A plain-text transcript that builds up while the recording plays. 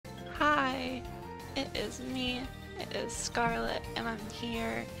Hi, it is me, it is Scarlet, and I'm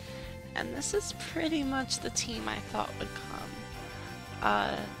here, and this is pretty much the team I thought would come.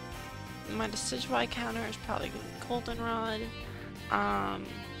 My Decidueye counter is probably going to be Goldenrod.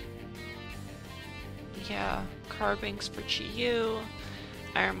 Yeah, Carbinks for Chi-Yu,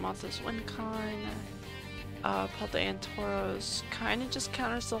 Iron Moth is Wincon, Paldean and Tauros kind of just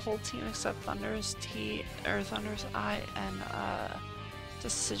counters the whole team except Thunder's Eye, and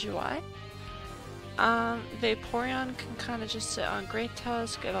Decidueye. Vaporeon can kind of just sit on Great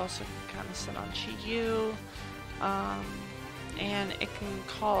Tusk, it also can kind of sit on Chi-Yu, and it can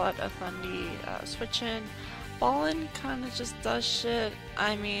call out a Thundy switch-in. Ballin kind of just does shit.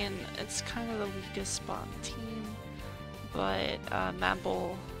 I mean, it's kind of the weakest spawn team, but Mad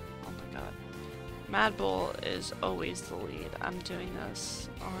Bull, oh my god. Mad Bull is always the lead. I'm doing this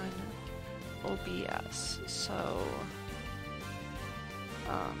on OBS, so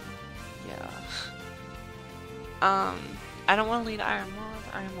yeah. I don't want to lead Iron Moth.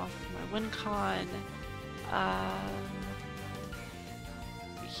 Iron Moth is my WinCon.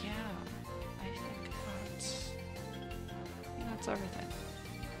 Yeah, I think that's everything.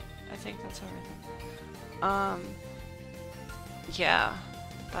 I think that's everything. Yeah,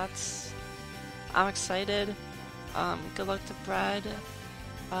 I'm excited. Good luck to Brad.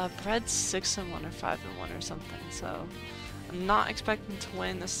 Brad's 6-1 or 5-1 or something, so I'm not expecting to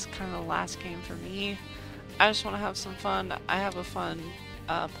win. This is kind of the last game for me. I just want to have some fun. I have a fun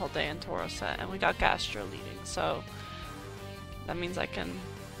Paldean and Tauros set, and we got Gastro leading, so that means I can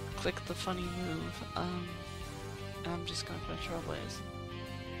click the funny move. And I'm just gonna play Trailblaze.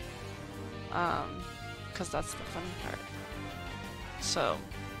 Because that's the funny part. So,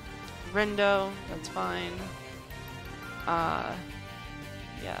 Rindo, that's fine. Yeah,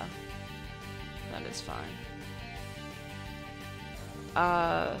 that is fine.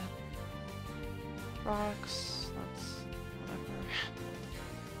 Rocks, that's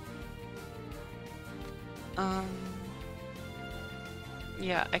whatever.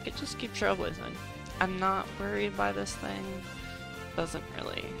 Yeah, I could just keep Trailblazing. I'm not worried by this thing. Doesn't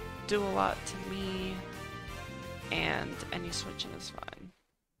really do a lot to me, and any switching is fine.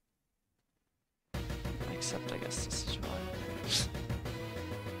 Except I guess this is why.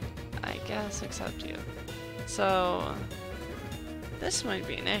 I guess except you. So this might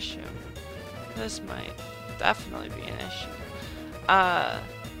be an issue. This might definitely be an issue. I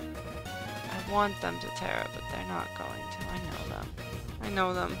want them to Terra, but they're not going to. I know them. I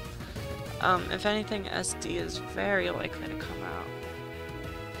know them. If anything, SD is very likely to come out.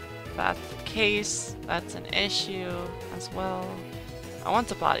 If that's the case, that's an issue as well. I want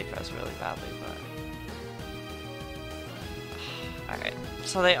the body press really badly, but alright,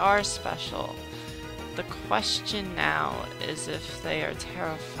 so they are special. The question now is if they are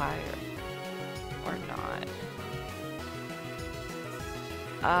Terrifier or not.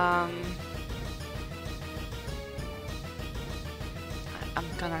 I'm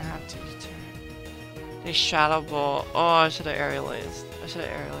gonna have to return. They Shadow Ball. Oh, I should have aerialized. I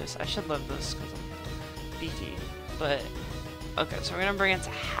should live this because I'm beefy. But okay, so we're gonna bring it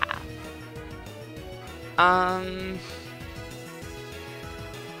to half.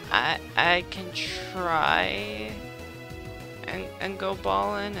 I can try and go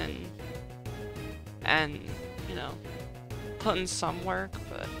ballin' and you know, put in some work,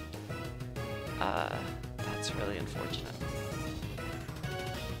 but that's really unfortunate.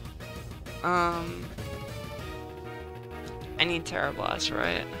 I need Terra Blast,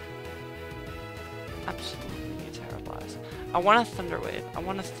 right? Absolutely need Terra Blast. I want a Thunder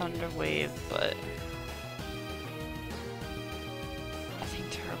Wave. But I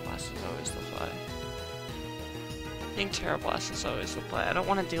think Terra Blast is always the play. I don't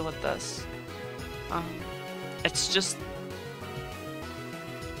want to deal with this. It's just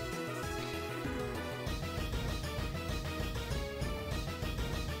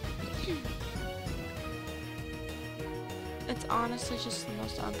it's honestly just the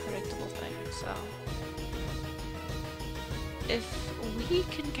most unpredictable thing, so if we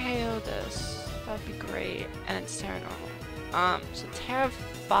can KO this, that'd be great, and it's Terra normal. So Terra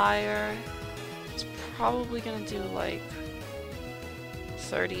Fire is probably gonna do like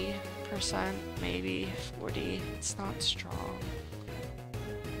 30%, maybe 40%. It's not strong.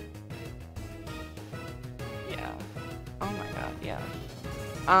 Yeah. Oh my god, yeah.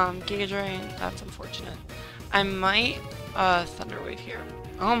 Giga Drain, that's unfortunate. I might Thunder Wave here.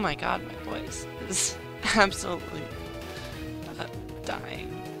 Oh my god, my voice is absolutely dying.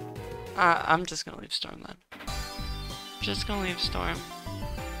 I'm just gonna leave Storm then.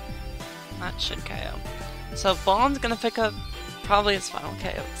 That should KO. So Ballin's gonna pick up probably his final KO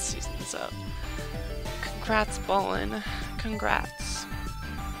of the season, so congrats, Ballin. Congrats.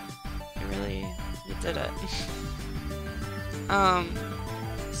 You did it.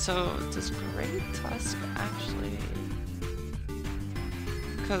 So does Great Tusk actually...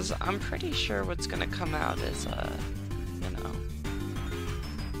 Because I'm pretty sure what's gonna come out is, you know...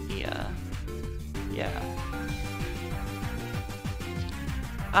 Yeah.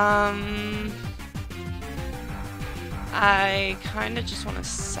 I kinda just want to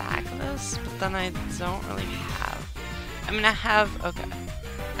sack this, but then I don't really have... I mean, I have... Okay.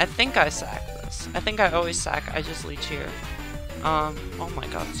 I think I sack this. I think I always sack, I just leech here. Oh my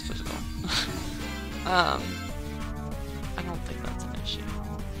god, it's physical. I don't think that's an issue.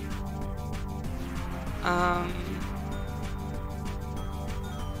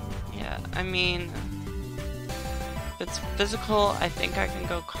 Yeah, I mean... If it's physical, I think I can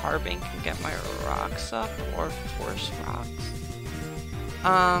go Carbink and get my rocks up, or Force Rocks.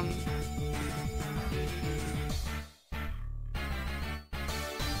 Yeah.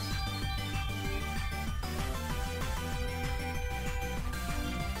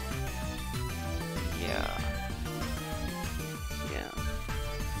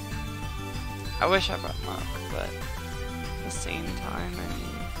 I wish I brought Muck, but at the same time, I mean...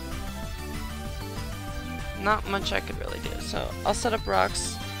 Not much I could really do, so I'll set up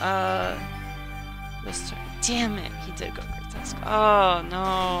rocks, this turn. Damn it, he did go Great Tusk. Oh no,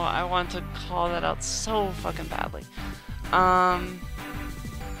 I want to call that out so fucking badly.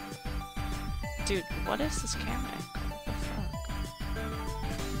 Dude, what is this camera angle? What the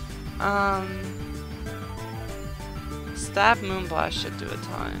fuck? Stab Moonblast should do a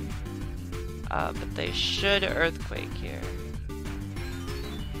ton. But they should Earthquake here.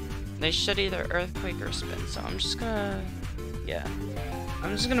 They should either Earthquake or Spin, so I'm just gonna... Yeah.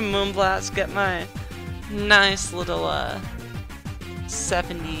 I'm just gonna Moonblast, get my nice little,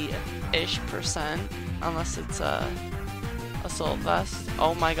 70-ish%. Unless it's, Assault Vest.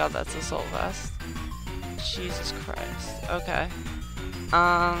 Oh my god, that's Assault Vest. Jesus Christ. Okay.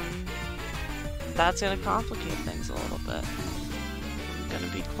 That's gonna complicate things a little bit. I'm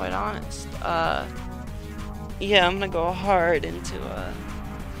gonna be quite honest. Yeah, I'm gonna go hard into,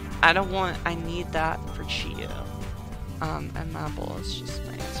 I need that for Chio. And Mapple is just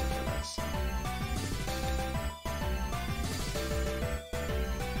my answer for this.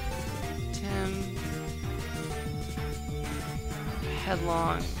 Tim.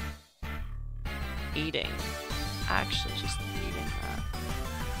 Headlong. Eating. Actually, just eating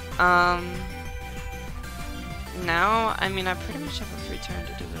that. Now, I mean, I pretty much have a free turn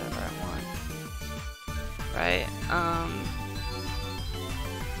to do whatever I want. Right?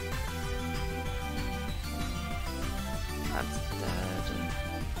 That's dead.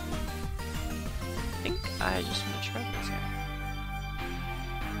 I think I just want to Trailblaze here.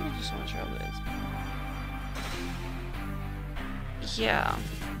 I just want to Trailblaze. Yeah.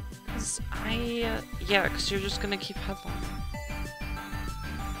 Because you're just gonna keep Headlong.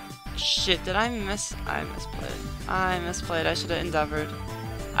 Shit, did I misplayed. I misplayed. I should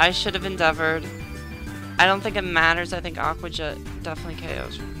have endeavored. I don't think it matters. I think Aqua Jet definitely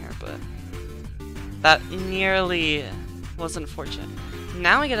KOs from here, but that nearly was unfortunate.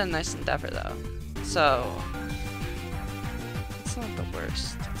 Now we get a nice Endeavor though, so it's not the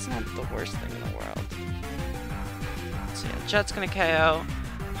worst. It's not the worst thing in the world. So yeah, Jet's gonna KO.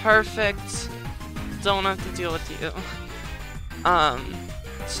 Perfect. Don't have to deal with you.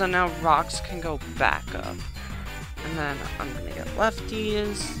 So now Rocks can go back up, and then I'm gonna get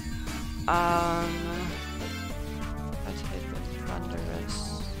lefties. I take the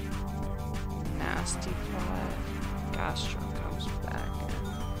Thunderous, Nasty Plot. Gastro comes back.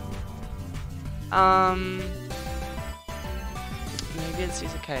 Maybe it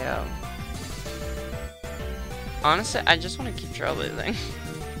sees a KO. Honestly, I just want to keep Trailblazing.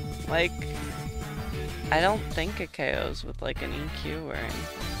 Like, I don't think it KOs with like an EQ or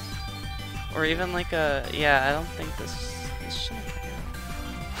anything. Or even like a, yeah, I don't think this shouldn't KO.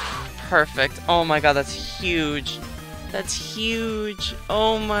 Perfect. Oh my god, that's huge. That's huge.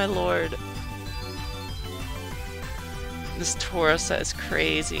 Oh my lord. This Tauros set is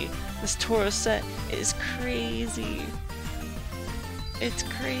crazy. This Tauros set is crazy. It's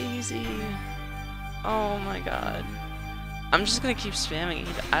crazy. Oh my god. I'm just gonna keep spamming.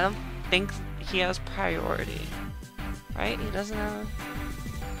 I don't think he has priority. Right? He doesn't have...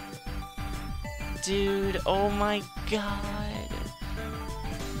 Dude, oh my god.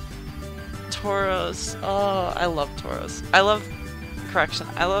 Tauros. Oh, I love Tauros. I love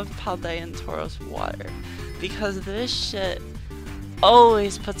Paldean Tauros water. Because this shit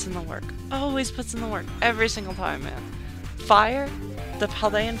always puts in the work. Always puts in the work. Every single time, man. fire, the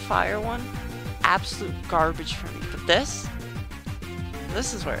Paldean fire one, absolute garbage for me. But this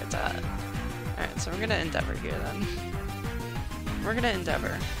is where it's at. Alright, so we're gonna endeavor here then. We're gonna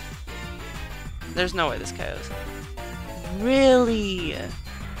endeavor. There's no way this KOs. Really?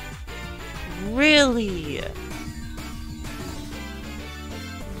 Really?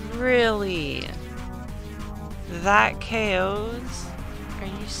 Really? That KOs? Are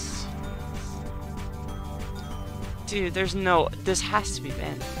you serious? Dude, there's no... This has to be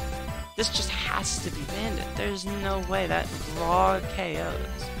banded. This just has to be banded. There's no way that raw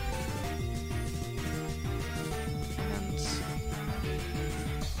KOs. And...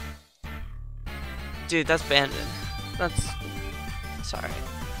 Dude, that's banded. That's... Sorry.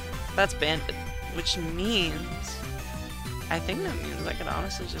 That's banded. Which means... I think that means I could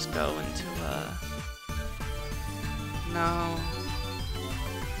honestly just go into, No.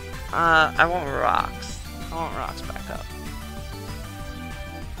 I want rocks. I want rocks back up.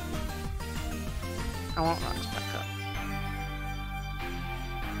 I want rocks back up.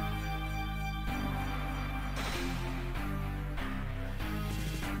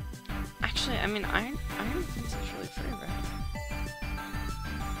 Actually, I mean, Iron Defense is really free,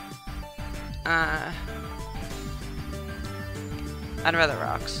 right? I'd rather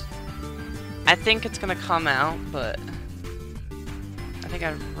rocks. I think it's gonna come out, but I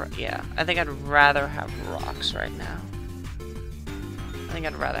think I'd rather have rocks right now. I think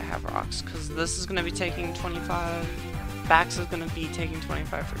I'd rather have rocks because this is gonna be taking 25. Bax is gonna be taking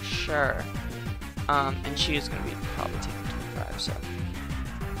 25 for sure, and she is gonna be probably taking 25. So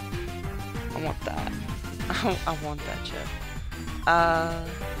I want that. I want that chip. I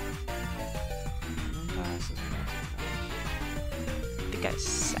think I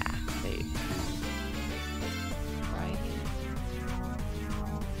sack bait. Right?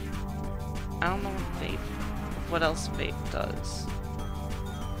 I don't know what else vape does.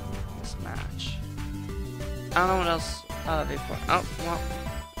 This match. I don't know what else vape for. Oh, well.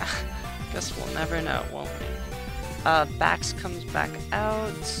 Guess we'll never know, won't we? Bax comes back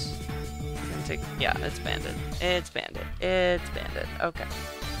out. Yeah, it's banded. It's banded. It's banded. Okay.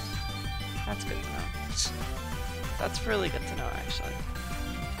 That's good to know. That's really good to know, actually.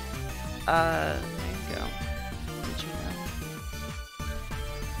 There you go. Did you know?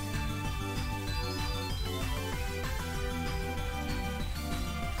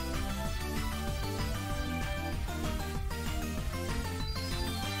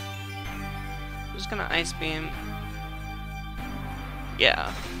 I'm just gonna Ice Beam.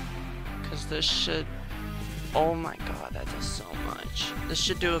 Yeah. Because this should... Oh my god, that does so much. This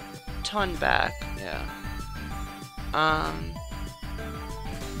should do a ton back. Yeah.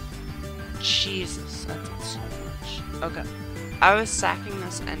 Jesus, that did so much. Okay. I was sacking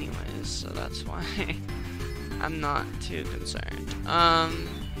this anyways, so that's why I'm not too concerned. I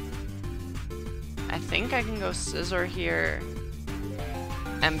think I can go Scizor here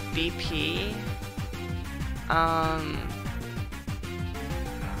and BP.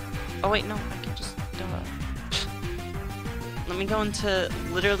 Oh wait, no, I can just, Let me go into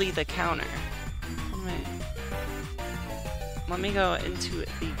literally the counter. Let me go into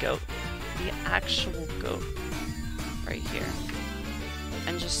the goat. The actual goat. Right here.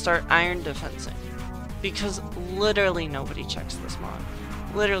 And just start Iron Defensing. Because literally nobody checks this mod.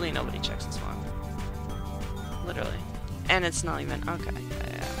 Literally nobody checks this mod. Literally. And it's not even... Okay.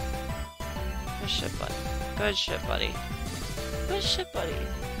 Yeah. Good shit, buddy. Good shit, buddy. Good shit, buddy.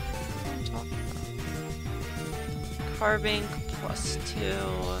 What am I talking about? Carbink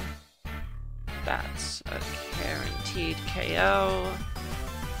 +2. That's a guaranteed KO.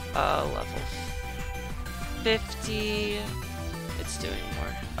 Level 50. It's doing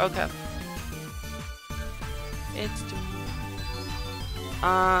more. Okay. It's doing more.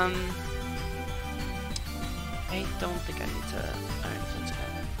 I don't think I need to Iron Defense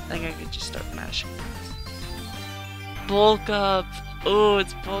again. I think I could just start mashing this. Bulk up! Oh,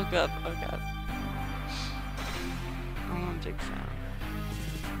 it's bulk up. Oh god. I'm a big fan.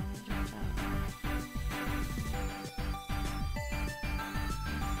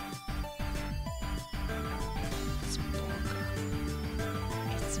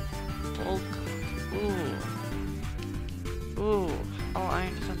 Ooh, oh,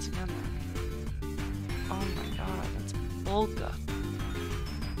 Iron Defense again. Oh my god, that's Bulka.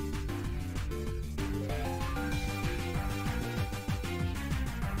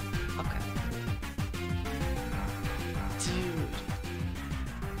 Okay. Dude,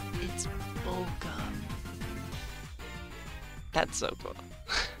 it's Bulka. That's so cool.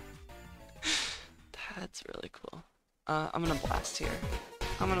 That's really cool. I'm gonna blast here.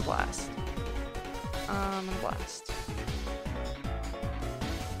 I'm gonna blast.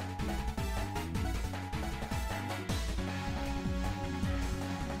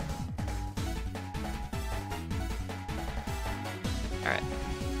 Alright.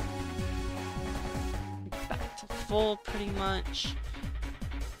 Back to full, pretty much.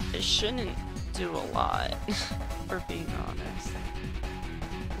 It shouldn't do a lot, for being honest.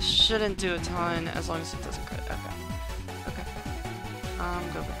 It shouldn't do a ton, as long as it doesn't crit. Okay. Okay. I'm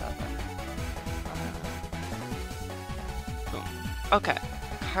good with that then. Boom. Okay.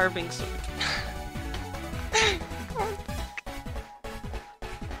 Carving sweep.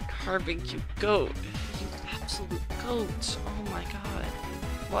 Carving, you goat. You absolute goat. Oh my god.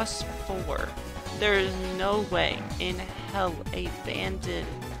 +4. There is no way in hell a banded...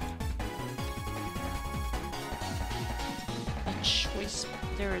 A choice...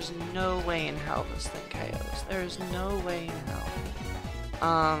 There is no way in hell this thing KOs. There is no way in hell.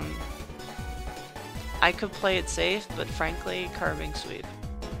 I could play it safe, but frankly, carving sweep.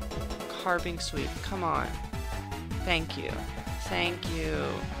 Carving sweep. Come on. Thank you. Thank you.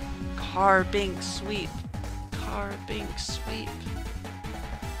 Carving sweep. Carving sweep.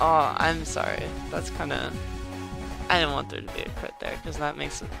 Oh, I'm sorry. That's kind of... I didn't want there to be a crit there, because that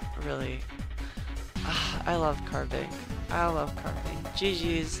makes it really... I love carving. I love carving.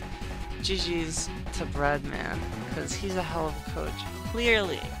 GG's. GG's to Bread Man, because he's a hell of a coach.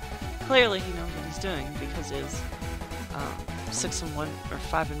 Clearly he knows what he's doing, because he's 6-1 or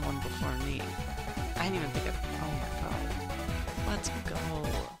 5-1 before me. I didn't even think of... Oh my god. Let's go.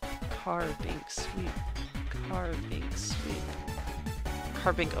 Carving sweep. Carving sweep.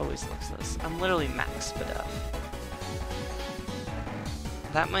 Carving always loves this. I'm literally max Spadef.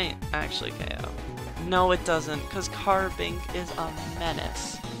 That might actually KO. No, it doesn't, because Carving is a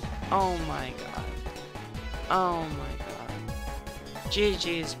menace. Oh my god. Oh my god.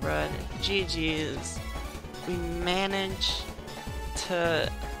 GG's, Bread. GG's. We managed to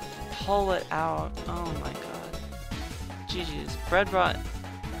pull it out. Oh my god. GG's. Bread brought...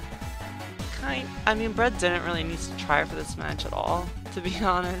 I mean, Bread didn't really need to try for this match at all, to be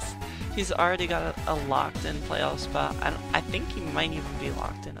honest. He's already got a locked-in playoff spot. I think he might even be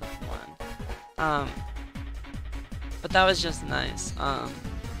locked in as one. But that was just nice. I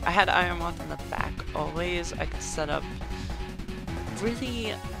had Iron Moth in the back always. I could set up...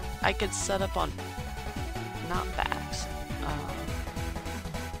 Really, I could set up on... Not backs.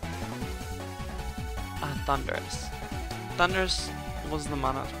 Thunderous. Thunderous was the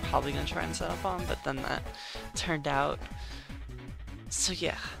one I was probably going to try and set up on, but then that turned out. So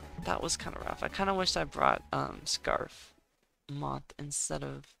yeah, that was kind of rough. I kind of wish I brought Scarf Moth instead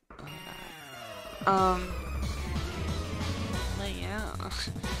of that. But yeah.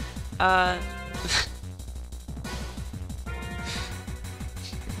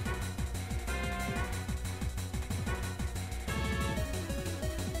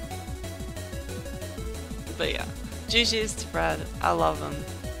 But yeah. GG's to Brad. I love him.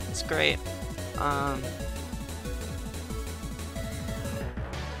 It's great.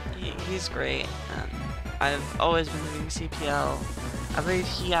 He's great, and I've always been doing CPL. I believe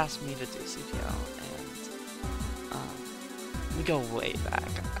he asked me to do CPL, and we go way back.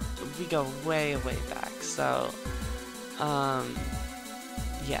 We go way back. So,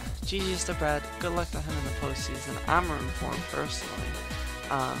 yeah. GG's to Brad. Good luck to him in the postseason. I'm rooting for him personally.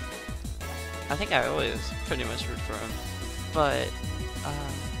 I think I always pretty much root for him, but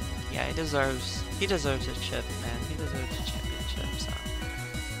yeah, he deserves a chip, man. He deserves a championship. So,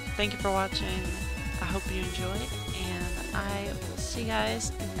 thank you for watching. I hope you enjoyed, and I will see you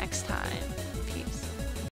guys next time.